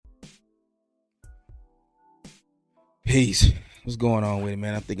Peace. What's going on with it,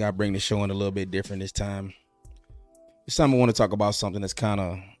 man? I think I'll bring the show in a little bit different this time. This time I want to talk about something that's kind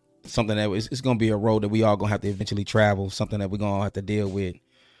of something that it's going to be a road that we all going to have to eventually travel, something that we're going to have to deal with.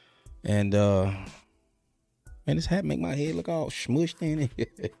 And, man, this hat make my head look all smushed in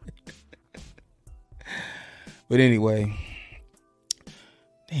it. But anyway,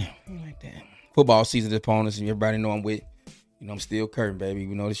 damn, ain't like that. Football season is upon us, and everybody know I'm with. I'm still Curtin, baby.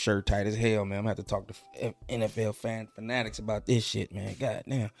 You know, this shirt tight as hell, man. I'm going to have to talk to NFL fanatics about this shit, man. God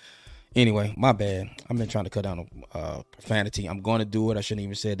damn. Anyway, my bad. I've been trying to cut down on profanity. I'm going to do it. I shouldn't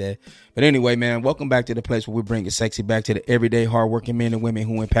even said that. But anyway, man, welcome back to the place where we bring it sexy back to the everyday hardworking men and women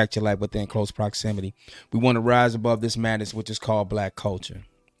who impact your life within close proximity. We want to rise above this madness, which is called black culture.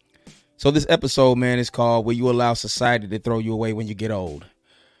 So this episode, man, is called Will You Allow Society to Throw You Away When You Get Old?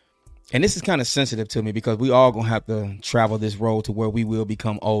 And this is kind of sensitive to me because we all going to have to travel this road to where we will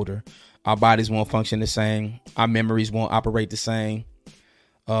become older. Our bodies won't function the same. Our memories won't operate the same.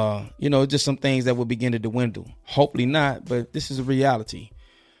 Just some things that will begin to dwindle. Hopefully not, but this is a reality.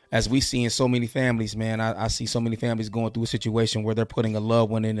 As we see in so many families, man, I see so many families going through a situation where they're putting a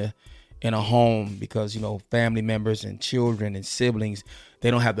loved one in a home because, family members and children and siblings, they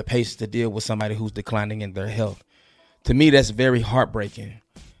don't have the patience to deal with somebody who's declining in their health. To me, that's very heartbreaking.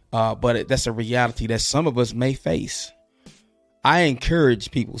 But that's a reality that some of us may face. I encourage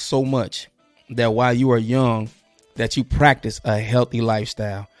people so much that while you are young, that you practice a healthy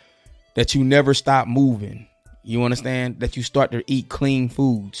lifestyle, that you never stop moving. You understand? That you start to eat clean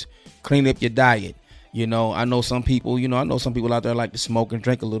foods, clean up your diet. I know some people out there like to smoke and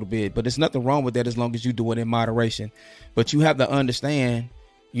drink a little bit, but there's nothing wrong with that as long as you do it in moderation. But you have to understand,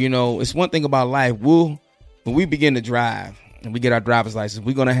 it's one thing about life. When we begin to drive, and we get our driver's license,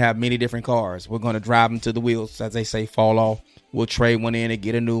 we're going to have many different cars. We're going to drive them to the wheels, as they say, fall off. We'll trade one in and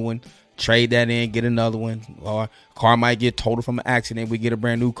get a new one. Trade that in, get another one. Or car might get totaled from an accident. We get a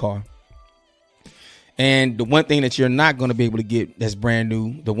brand new car. And the one thing that you're not going to be able to get that's brand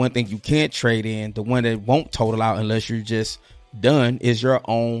new, the one thing you can't trade in, the one that won't total out unless you're just done, is your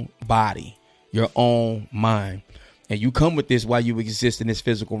own body, your own mind. And you come with this while you exist in this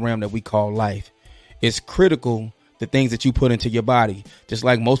physical realm that we call life. It's critical, the things that you put into your body, just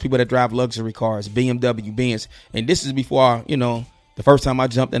like most people that drive luxury cars, BMW, Benz. And this is before, the first time I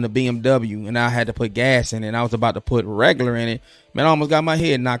jumped in a BMW and I had to put gas in it and I was about to put regular in it. Man, I almost got my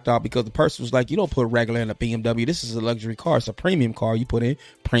head knocked off because the person was like, you don't put regular in a BMW. This is a luxury car. It's a premium car. You put in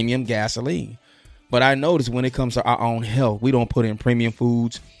premium gasoline. But I noticed when it comes to our own health, we don't put in premium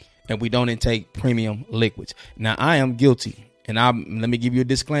foods and we don't intake premium liquids. Now, I am guilty. And let me give you a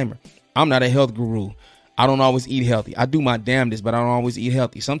disclaimer. I'm not a health guru. I don't always eat healthy. I do my damnedest, but I don't always eat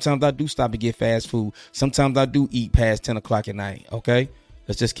healthy. Sometimes I do stop and get fast food. Sometimes I do eat past 10 o'clock at night. Okay,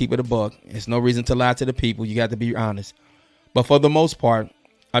 let's just keep it a buck. There's no reason to lie to the people. You got to be honest. But for the most part,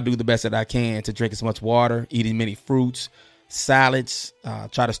 I do the best that I can to drink as much water, eat as many fruits, salads,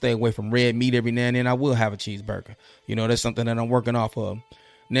 try to stay away from red meat every now and then. I will have a cheeseburger. That's something that I'm working off of.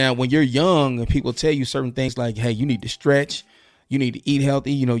 Now, when you're young and people tell you certain things like, hey, you need to stretch, you need to eat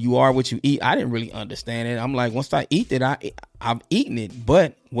healthy. You are what you eat. I didn't really understand it. I'm like, once I eat it, I've eaten it.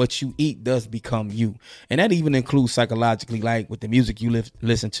 But what you eat does become you. And that even includes psychologically, like with the music you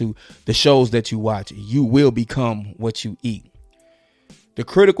listen to, the shows that you watch. You will become what you eat. The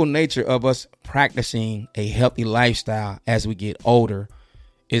critical nature of us practicing a healthy lifestyle as we get older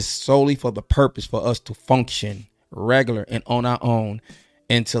is solely for the purpose for us to function regular and on our own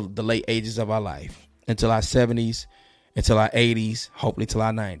until the late ages of our life, until our 70s, until our 80s, hopefully till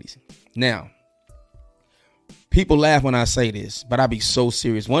our 90s. Now, people laugh when I say this, but I be so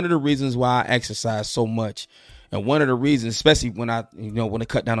serious. One of the reasons why I exercise so much, and one of the reasons, especially when I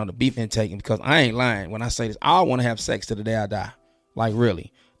cut down on the beef intake, because I ain't lying when I say this, I want to have sex to the day I die. Like,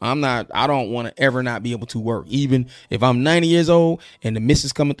 really. I don't want to ever not be able to work. Even if I'm 90 years old and the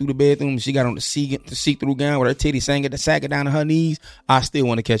missus coming through the bedroom, she got on the see-through gown with her titties sagging down to her knees, I still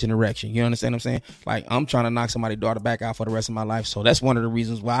want to catch an erection. You understand what I'm saying? Like, I'm trying to knock somebody's daughter back out for the rest of my life. So that's one of the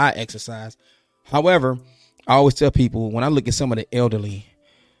reasons why I exercise. However, I always tell people, when I look at some of the elderly,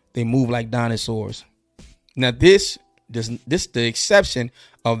 they move like dinosaurs. Now, this the exception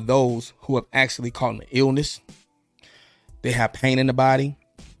of those who have actually caught an illness. They have pain in the body.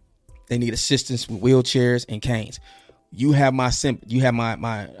 They need assistance with wheelchairs and canes. You have my sympathy. You have my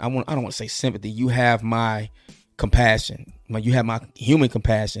I don't want to say sympathy. You have my compassion. You have my human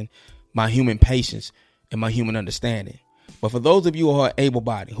compassion, my human patience, and my human understanding. But for those of you who are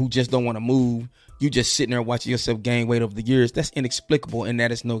able-bodied, who just don't want to move, you just sitting there watching yourself gain weight over the years, that's inexplicable, and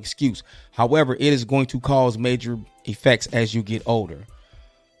that is no excuse. However, it is going to cause major effects as you get older.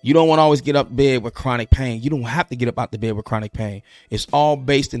 You don't want to always get up bed with chronic pain. You don't have to get up out the bed with chronic pain. It's all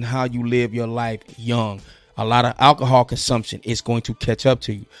based in how you live your life young. A lot of alcohol consumption is going to catch up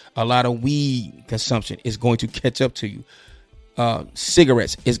to you. A lot of weed consumption is going to catch up to you.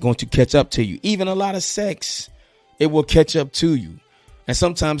 Cigarettes is going to catch up to you. Even a lot of sex, it will catch up to you. And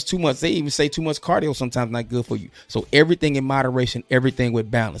sometimes too much, they even say too much cardio sometimes not good for you. So everything in moderation, everything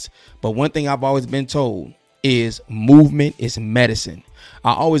with balance. But one thing I've always been told is movement is medicine.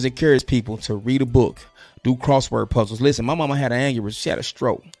 I always encourage people to read a book, do crossword puzzles. Listen, my mama had an aneurysm. She had a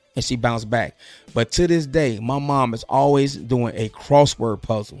stroke and she bounced back. But to this day, my mom is always doing a crossword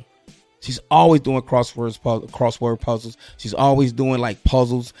puzzle. She's always doing crossword puzzles. She's always doing like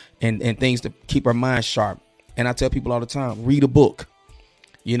puzzles and things to keep her mind sharp. And I tell people all the time, read a book.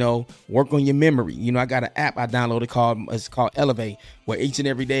 You know, work on your memory. You know, I got an app I downloaded it's called Elevate, where each and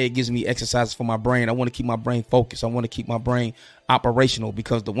every day it gives me exercises for my brain. I want to keep my brain focused. I want to keep my brain operational,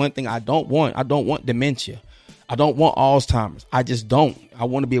 because the one thing I don't want dementia. I don't want Alzheimer's. I just don't. I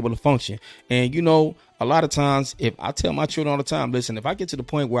want to be able to function. And, you know, a lot of times, if I tell my children all the time, listen, if I get to the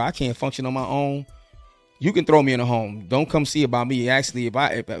point where I can't function on my own, you can throw me in a home. Don't come see about me. Actually, if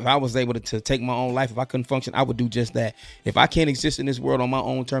I was able to take my own life, if I couldn't function, I would do just that. If I can't exist in this world on my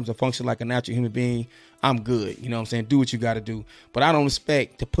own terms and function like a natural human being, I'm good. You know what I'm saying? Do what you got to do. But I don't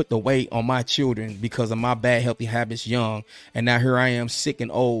expect to put the weight on my children because of my bad healthy habits young. And now here I am, sick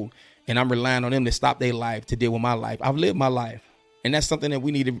and old, and I'm relying on them to stop their life to deal with my life. I've lived my life. And that's something that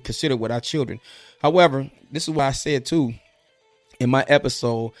we need to consider with our children. However, this is why I said, too, in my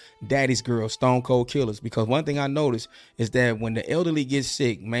episode, Daddy's Girls, Stone Cold Killers, because one thing I noticed is that when the elderly gets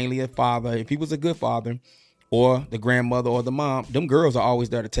sick, mainly a father, if he was a good father, or the grandmother or the mom, them girls are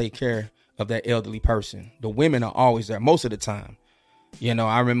always there to take care of that elderly person. The women are always there most of the time. You know,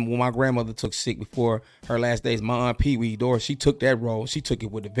 I remember when my grandmother took sick before her last days, my Aunt Pee Wee Doris, she took that role. She took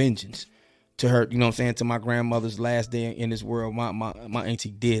it with a vengeance. To her, you know what I'm saying, to my grandmother's last day in this world, my auntie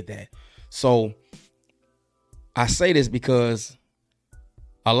did that. So I say this because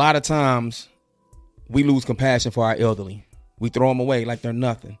a lot of times we lose compassion for our elderly. We throw them away like they're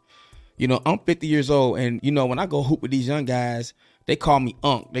nothing. You know, I'm 50 years old, and, you know, when I go hoop with these young guys, they call me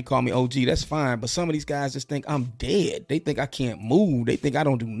Unc. They call me OG. That's fine. But some of these guys just think I'm dead. They think I can't move. They think I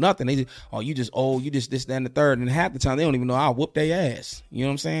don't do nothing. They just, oh, you just old. You just this, that, and the third. And half the time, they don't even know I'll whoop their ass. You know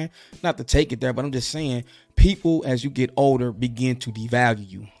what I'm saying? Not to take it there, but I'm just saying, people, as you get older, begin to devalue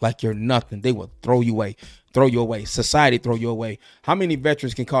you like you're nothing. They will throw you away. Society throw you away. How many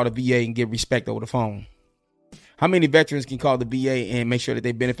veterans can call the VA and get respect over the phone? How many veterans can call the VA and make sure that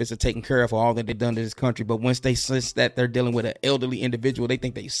their benefits are taken care of for all that they've done to this country? But once they sense that they're dealing with an elderly individual, they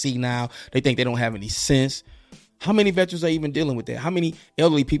think they see now. They think they don't have any sense. How many veterans are even dealing with that? How many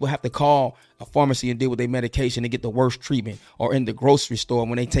elderly people have to call a pharmacy and deal with their medication and get the worst treatment, or in the grocery store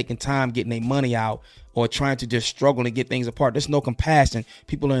when they taking time getting their money out, or trying to just struggle to get things apart? There's no compassion.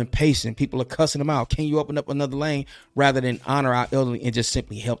 People are impatient. People are cussing them out. Can you open up another lane rather than honor our elderly and just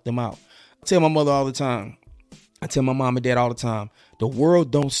simply help them out? I tell my mother all the time. I tell my mom and dad all the time, the world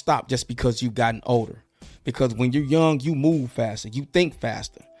don't stop just because you've gotten older. Because when you're young, you move faster, you think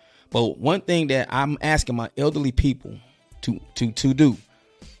faster. But one thing that I'm asking my elderly people to do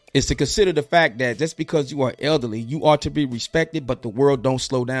is to consider the fact that just because you are elderly, you ought to be respected, but the world don't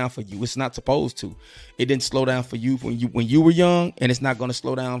slow down for you. It's not supposed to. It didn't slow down for you when you were young, and it's not going to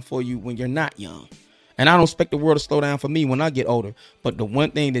slow down for you when you're not young. And I don't expect the world to slow down for me when I get older. But the one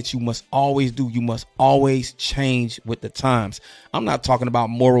thing that you must always do, you must always change with the times. I'm not talking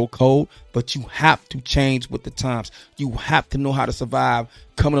about moral code, but you have to change with the times. You have to know how to survive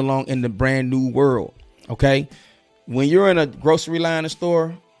coming along in the brand new world. OK, when you're in a grocery line or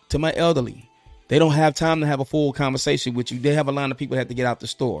store, to my elderly, they don't have time to have a full conversation with you. They have a line of people that have to get out the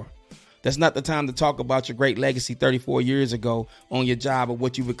store. That's not the time to talk about your great legacy 34 years ago on your job, or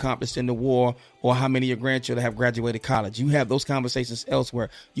what you've accomplished in the war, or how many of your grandchildren have graduated college. You have those conversations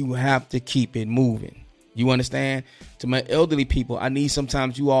elsewhere. You have to keep it moving. You understand? To my elderly people, I need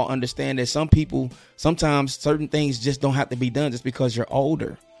sometimes you all understand that some people, sometimes certain things just don't have to be done just because you're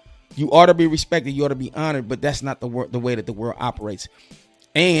older. You ought to be respected. You ought to be honored. But that's not the way that the world operates.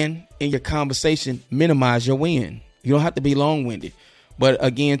 And in your conversation, minimize your win. You don't have to be long-winded. But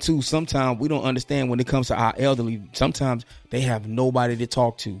again, too, sometimes we don't understand when it comes to our elderly. Sometimes they have nobody to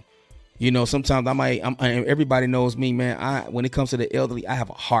talk to. You know, sometimes everybody knows me, man. When it comes to the elderly, I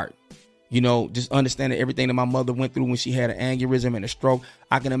have a heart. You know, just understanding everything that my mother went through when she had an aneurysm and a stroke.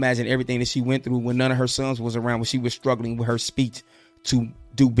 I can imagine everything that she went through when none of her sons was around, when she was struggling with her speech to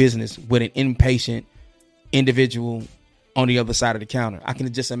do business with an impatient individual on the other side of the counter. I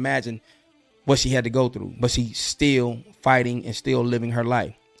can just imagine what she had to go through, but she's still fighting and still living her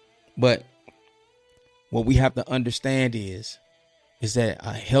life. But what we have to understand is that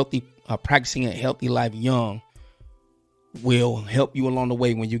practicing a healthy life young will help you along the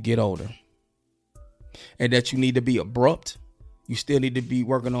way when you get older. And that you need to be abrupt. You still need to be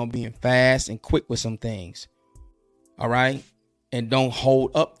working on being fast and quick with some things. All right. And don't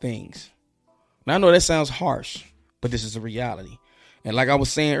hold up things. Now, I know that sounds harsh, but this is a reality. And like I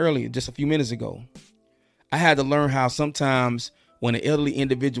was saying earlier, just a few minutes ago, I had to learn how sometimes when an elderly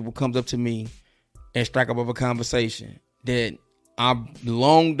individual comes up to me and strike up a conversation that I'm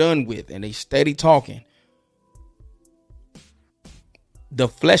long done with and they steady talking, the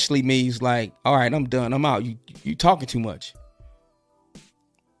fleshly me's like, all right, I'm done. I'm out. You talking too much.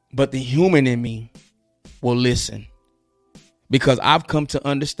 But the human in me will listen, because I've come to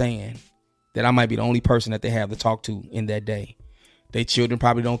understand that I might be the only person that they have to talk to in that day. Their children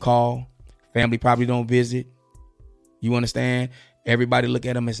probably don't call. Family probably don't visit. You understand? Everybody look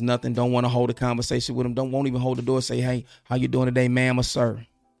at them as nothing. Don't want to hold a conversation with them. Won't even hold the door. Say, hey, how you doing today, ma'am or sir?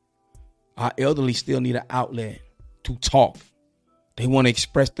 Our elderly still need an outlet to talk. They want to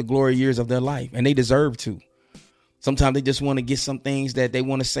express the glory years of their life, and they deserve to. Sometimes they just want to get some things that they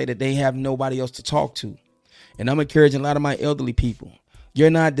want to say that they have nobody else to talk to. And I'm encouraging a lot of my elderly people. You're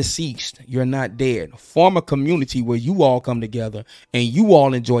not deceased. You're not dead. Form a community where you all come together and you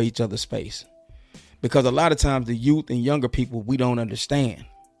all enjoy each other's space. Because a lot of times the youth and younger people, we don't understand.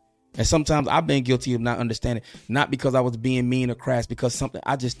 And sometimes I've been guilty of not understanding, not because I was being mean or crass, because something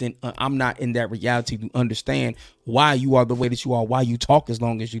I just didn't, I'm not in that reality to understand why you are the way that you are, why you talk as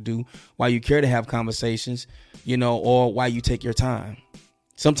long as you do, why you care to have conversations, or why you take your time.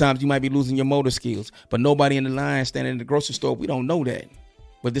 Sometimes you might be losing your motor skills, but nobody in the line standing in the grocery store, we don't know that.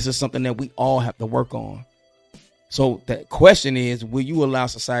 But this is something that we all have to work on. So the question is, will you allow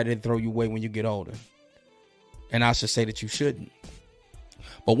society to throw you away when you get older? And I should say that you shouldn't.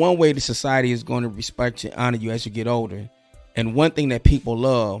 But one way the society is going to respect you, honor you as you get older. And one thing that people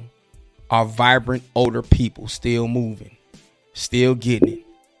love are vibrant older people still moving, still getting it,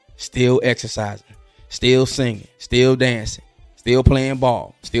 still exercising, still singing, still dancing, still playing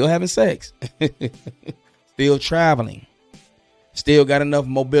ball, still having sex, still traveling, still got enough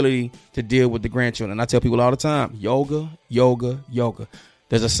mobility to deal with the grandchildren. And I tell people all the time, yoga, yoga, yoga.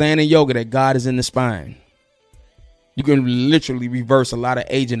 There's a saying in yoga that God is in the spine. You can literally reverse a lot of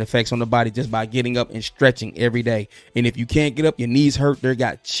aging effects on the body just by getting up and stretching every day. And if you can't get up, your knees hurt, they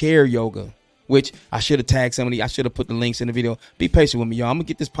got chair yoga, which I should have tagged somebody. I should have put the links in the video. Be patient with me, y'all. I'm going to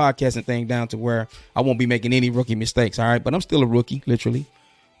get this podcasting thing down to where I won't be making any rookie mistakes, all right? But I'm still a rookie, literally.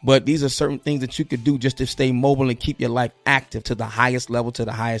 But these are certain things that you could do just to stay mobile and keep your life active to the highest level, to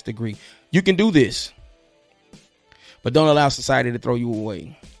the highest degree. You can do this, but don't allow society to throw you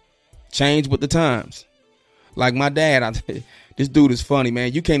away. Change with the times. Like my dad, this dude is funny,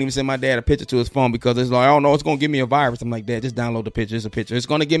 man. You can't even send my dad a picture to his phone because it's like, oh no, it's going to give me a virus. I'm like, Dad, just download the picture. It's a picture. It's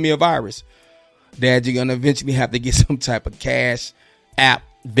going to give me a virus. Dad, you're going to eventually have to get some type of cash app,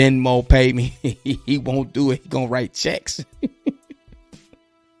 Venmo, pay me. He won't do it. He's going to write checks.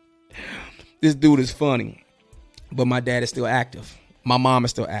 This dude is funny, but my dad is still active. My mom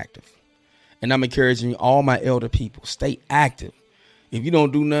is still active. And I'm encouraging all my elder people, stay active. If you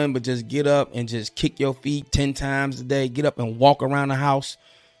don't do nothing but just get up and just kick your feet 10 times a day, get up and walk around the house,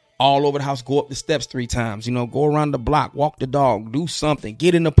 all over the house, go up the steps 3 times, go around the block, walk the dog, do something,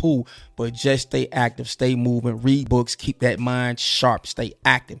 get in the pool, but just stay active, stay moving, read books, keep that mind sharp, stay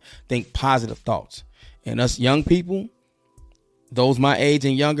active, think positive thoughts. And us young people, those my age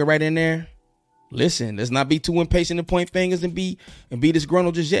and younger right in there, listen, let's not be too impatient to point fingers and be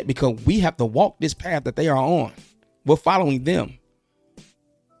disgruntled just yet, because we have to walk this path that they are on. We're following them.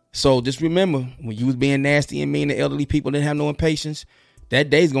 So just remember, when you was being nasty and mean to elderly people that have no impatience, that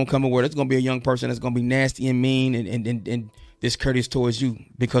day's going to come where there's going to be a young person that's going to be nasty and mean and discourteous towards you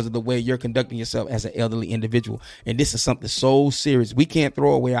because of the way you're conducting yourself as an elderly individual. And this is something so serious. We can't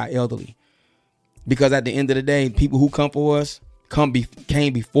throw away our elderly, because at the end of the day, people who come for us,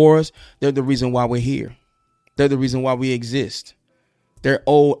 came before us, they're the reason why we're here. They're the reason why we exist. They're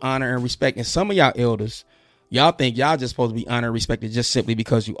owed honor and respect. And some of y'all elders, y'all think y'all just supposed to be honored and respected just simply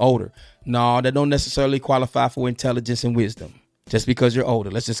because you're older. No, that don't necessarily qualify for intelligence and wisdom just because you're older.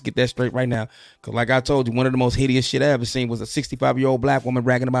 Let's just get that straight right now. Because like I told you, one of the most hideous shit I ever seen was a 65-year-old black woman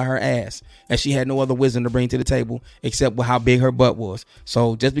bragging about her ass, and she had no other wisdom to bring to the table except how big her butt was.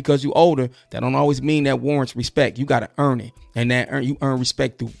 So just because you're older, that don't always mean that warrants respect. You got to earn it, and you earn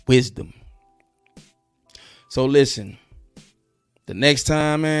respect through wisdom. So listen. The next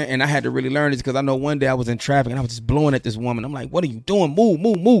time, man, and I had to really learn this because I know one day I was in traffic and I was just blowing at this woman. I'm like, what are you doing? Move,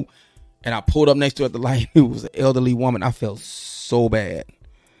 move, move. And I pulled up next to her at the light. It was an elderly woman. I felt so bad.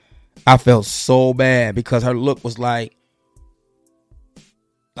 I felt so bad because her look was like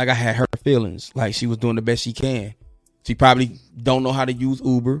I had her feelings. Like she was doing the best she can. She probably don't know how to use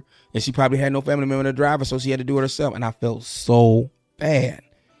Uber, and she probably had no family member to drive her, so she had to do it herself. And I felt so bad.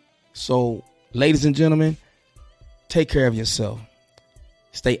 So, ladies and gentlemen, take care of yourself.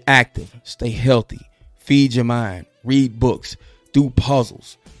 Stay active. Stay healthy. Feed your mind. Read books. Do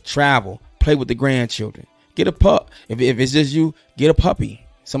puzzles. Travel. Play with the grandchildren. Get a pup. If it's just you, get a puppy.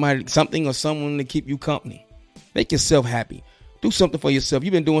 Something or someone to keep you company. Make yourself happy. Do something for yourself.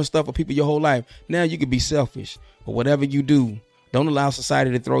 You've been doing stuff for people your whole life. Now you can be selfish. But whatever you do, don't allow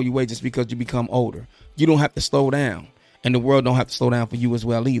society to throw you away just because you become older. You don't have to slow down. And the world don't have to slow down for you as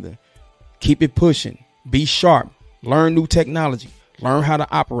well either. Keep it pushing. Be sharp. Learn new technology. Learn how to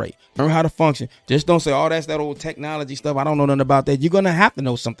operate. Learn how to function. Just don't say, oh, that's that old technology stuff. I don't know nothing about that. You're going to have to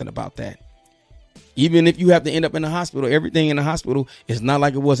know something about that. Even if you have to end up in the hospital, everything in the hospital is not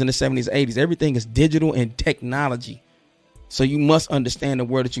like it was in the 70s, 80s. Everything is digital and technology. So you must understand the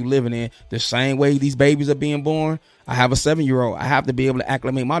world that you're living in. The same way these babies are being born. I have a 7-year-old. I have to be able to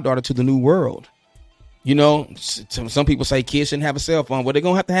acclimate my daughter to the new world. You know, some people say kids shouldn't have a cell phone. Well, they're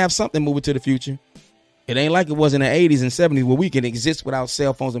going to have something moving to the future. It ain't like it was in the 80s and 70s where we could exist without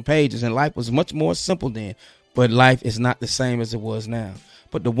cell phones and pages. And life was much more simple then. But life is not the same as it was now.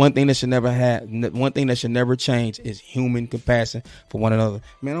 But the one thing that should never change is human compassion for one another.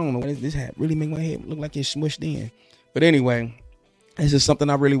 Man, I don't know. This hat really make my head look like it's smushed in. But anyway, this is something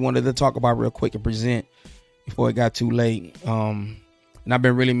I really wanted to talk about real quick and present before it got too late. And I've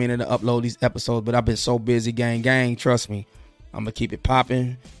been really meaning to upload these episodes, but I've been so busy. Gang, trust me. I'm going to keep it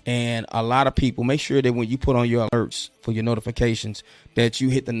popping. And a lot of people, make sure that when you put on your alerts for your notifications, that you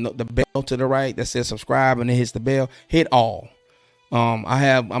hit the bell to the right that says subscribe, and it hits the bell. Hit all.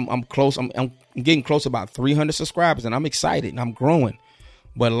 I'm close. I'm getting close to about 300 subscribers, and I'm excited and I'm growing.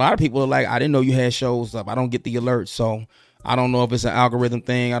 But a lot of people are like, I didn't know you had shows up. I don't get the alerts. So I don't know if it's an algorithm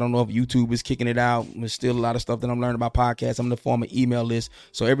thing. I don't know if YouTube is kicking it out. There's still a lot of stuff that I'm learning about podcasts. I'm going to form an email list.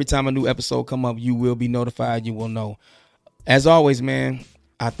 So every time a new episode come up, you will be notified. You will know. As always, man,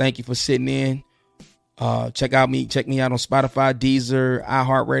 I thank you for sitting in. Check me out on Spotify, Deezer,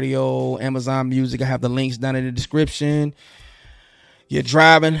 iHeartRadio, Amazon Music. I have the links down in the description. You're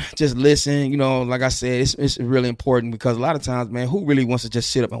driving, just listen. You know, like I said, it's really important because a lot of times, man, who really wants to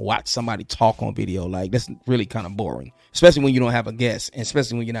just sit up and watch somebody talk on video? Like, that's really kind of boring, especially when you don't have a guest, and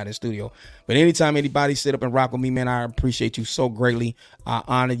especially when you're not in studio. But anytime anybody sit up and rock with me, man, I appreciate you so greatly. I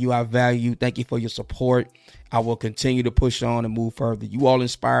honor you. I value you. Thank you for your support. I will continue to push on and move further. You all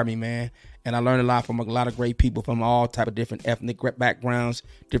inspire me, man. And I learned a lot from a lot of great people from all type of different ethnic backgrounds,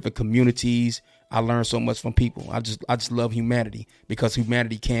 different communities. I learned so much from people. I just love humanity because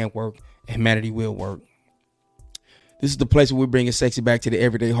humanity can work and humanity will work. This is the place where we're bringing sexy back to the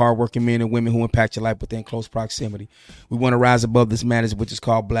everyday hardworking men and women who impact your life within close proximity. We want to rise above this madness, which is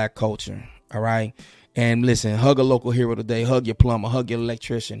called black culture. All right. And listen, hug a local hero today. Hug your plumber. Hug your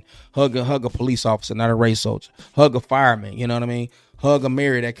electrician. Hug a police officer, not a race soldier. Hug a fireman. You know what I mean? Hug a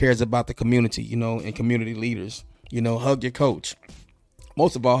mayor that cares about the community, you know, and community leaders. You know, hug your coach.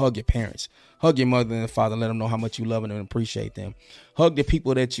 Most of all, hug your parents. Hug your mother and father. Let them know how much you love them and appreciate them. Hug the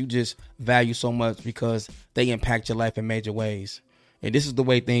people that you just value so much because they impact your life in major ways. And this is the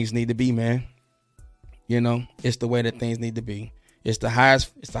way things need to be, man. You know, it's the way that things need to be. It's the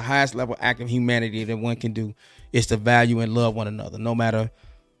highest level act of humanity that one can do. It's to value and love one another, no matter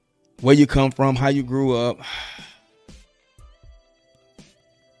where you come from, how you grew up.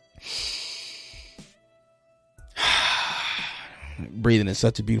 Breathing is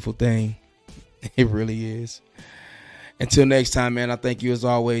such a beautiful thing. It really is. Until next time, man, I thank you as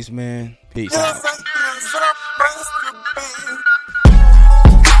always, man. Peace out.